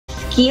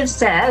Kyiv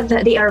said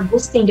that they are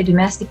boosting the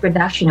domestic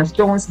production of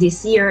drones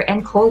this year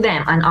and called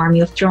them an army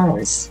of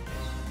drones.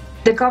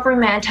 The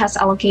government has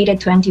allocated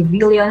 20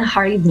 billion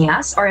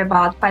hryvnias, or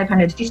about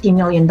 $550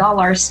 million,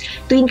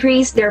 to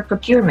increase their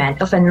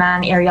procurement of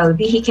unmanned aerial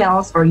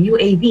vehicles, or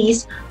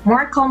UAVs,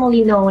 more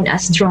commonly known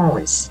as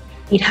drones.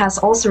 It has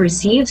also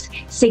received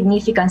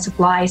significant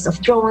supplies of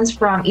drones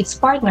from its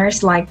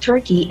partners like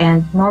Turkey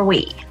and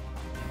Norway.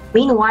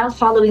 Meanwhile,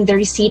 following the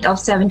receipt of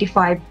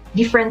 75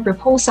 different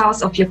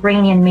proposals of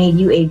Ukrainian-made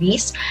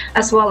UAVs,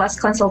 as well as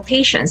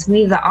consultations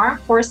with the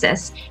armed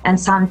forces and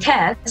some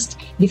tests,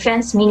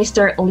 Defense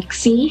Minister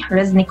Oleksiy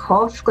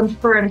Reznikov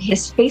confirmed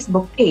his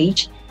Facebook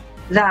page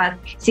that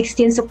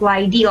 16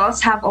 supply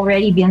deals have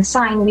already been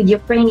signed with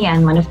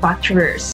Ukrainian manufacturers.